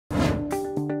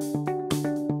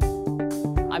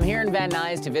I'm here in Van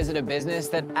Nuys to visit a business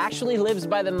that actually lives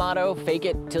by the motto, fake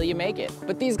it till you make it.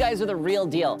 But these guys are the real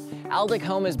deal. Aldik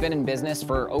Home has been in business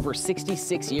for over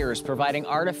 66 years, providing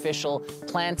artificial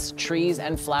plants, trees,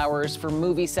 and flowers for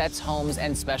movie sets, homes,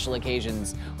 and special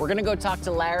occasions. We're gonna go talk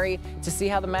to Larry to see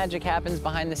how the magic happens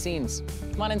behind the scenes.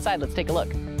 Come on inside, let's take a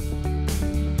look.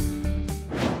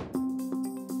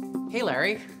 Hey,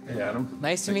 Larry. Hey, Adam.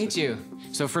 Nice to meet you.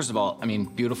 So first of all, I mean,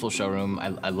 beautiful showroom.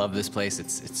 I love this place.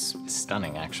 It's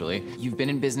stunning, actually. You've been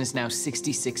in business now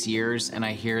 66 years, and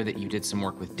I hear that you did some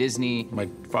work with Disney. My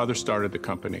father started the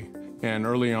company, and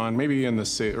early on, maybe in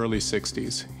the early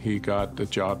 60s, he got the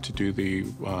job to do the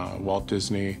Walt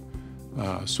Disney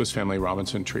Swiss Family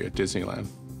Robinson tree at Disneyland,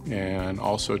 and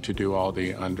also to do all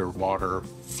the underwater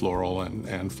floral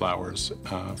and flowers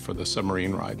for the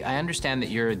submarine ride. I understand that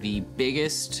you're the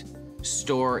biggest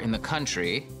store in the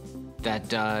country that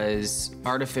does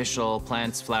artificial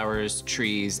plants, flowers,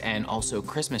 trees, and also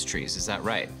Christmas trees. Is that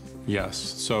right? Yes.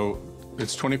 So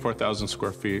it's 24,000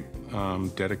 square feet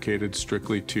dedicated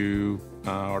strictly to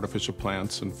artificial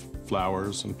plants and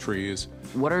flowers and trees.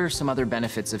 What are some other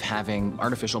benefits of having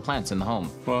artificial plants in the home?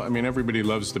 Well, I mean, everybody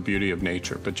loves the beauty of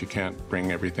nature, but you can't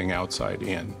bring everything outside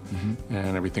in,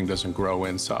 and everything doesn't grow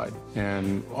inside.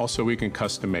 And also, we can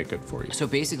custom make it for you. So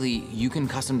basically, you can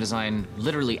custom design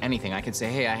literally anything. I could say,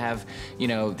 hey, I have, you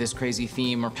know, this crazy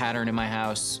theme or pattern in my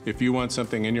house. If you want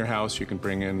something in your house, you can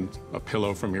bring in a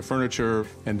pillow from your furniture,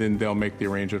 and then they'll make the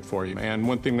arrangement for you. And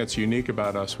one thing that's unique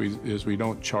about us is we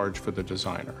don't charge for the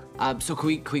designer. So can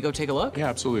we go take a look? Yeah,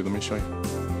 absolutely. Let me show you.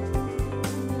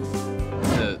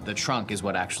 The trunk is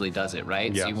what actually does it,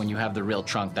 right? Yeah. See, when you have the real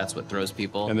trunk, that's what throws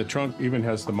people. And the trunk even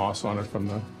has the moss on it from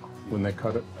when they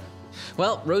cut it.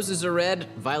 Well, roses are red,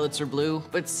 violets are blue,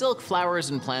 but silk,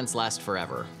 flowers, and plants last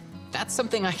forever. That's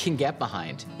something I can get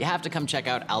behind. You have to come check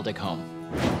out Aldik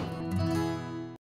Home.